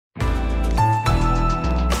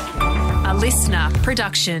listener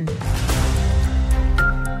production.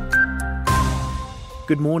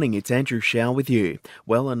 Good morning, it's Andrew Shaw with you.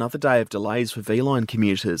 Well, another day of delays for V-Line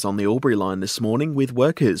commuters on the Albury line this morning, with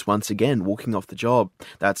workers once again walking off the job.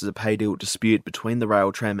 That's as a pay deal dispute between the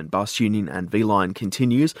Rail, Tram and Bus Union and V-Line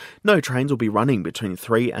continues. No trains will be running between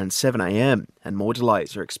 3 and 7am, and more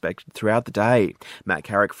delays are expected throughout the day. Matt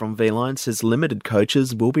Carrick from V-Line says limited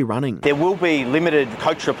coaches will be running. There will be limited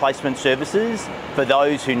coach replacement services for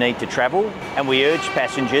those who need to travel, and we urge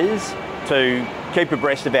passengers to keep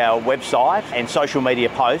abreast of our website and social media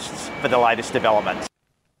posts for the latest developments.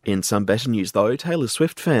 In some better news though, Taylor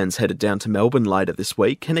Swift fans headed down to Melbourne later this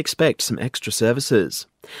week can expect some extra services.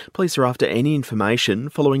 Police are after any information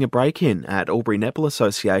following a break-in at Albury Netball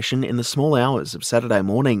Association in the small hours of Saturday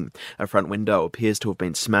morning. A front window appears to have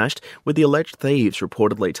been smashed, with the alleged thieves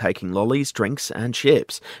reportedly taking lollies, drinks and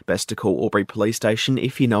chips. Best to call Albury Police Station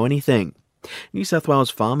if you know anything. New South Wales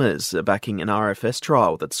farmers are backing an RFS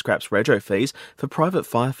trial that scraps rego fees for private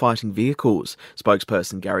firefighting vehicles.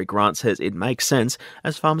 Spokesperson Gary Grant says it makes sense,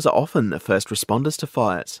 as farmers are often the first responders to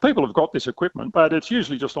fires. People have got this equipment, but it's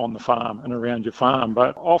usually just on the farm and around your farm.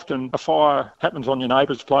 But often a fire happens on your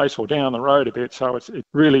neighbour's place or down the road a bit, so it's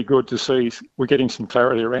really good to see we're getting some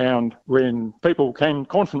clarity around when people can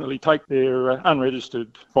confidently take their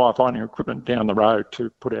unregistered firefighting equipment down the road to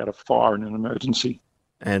put out a fire in an emergency.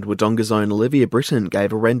 And Wodonga's own Olivia Britton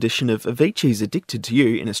gave a rendition of Avicii's Addicted to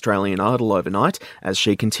You in Australian Idol overnight as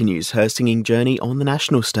she continues her singing journey on the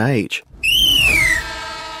national stage.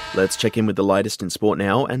 Let's check in with the latest in sport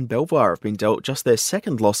now, and Belvoir have been dealt just their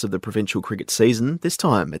second loss of the provincial cricket season, this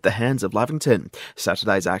time at the hands of Lavington.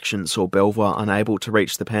 Saturday's action saw Belvoir unable to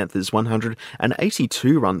reach the Panthers'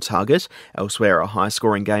 182-run target. Elsewhere, a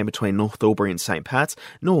high-scoring game between North Albury and St Pat's,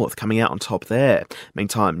 North coming out on top there.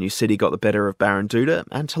 Meantime, New City got the better of Barranduda,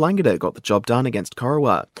 and Tallangatta got the job done against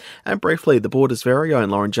Corowa. And briefly, the Border's very own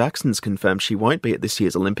Lauren Jackson's confirmed she won't be at this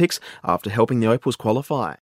year's Olympics after helping the Opals qualify.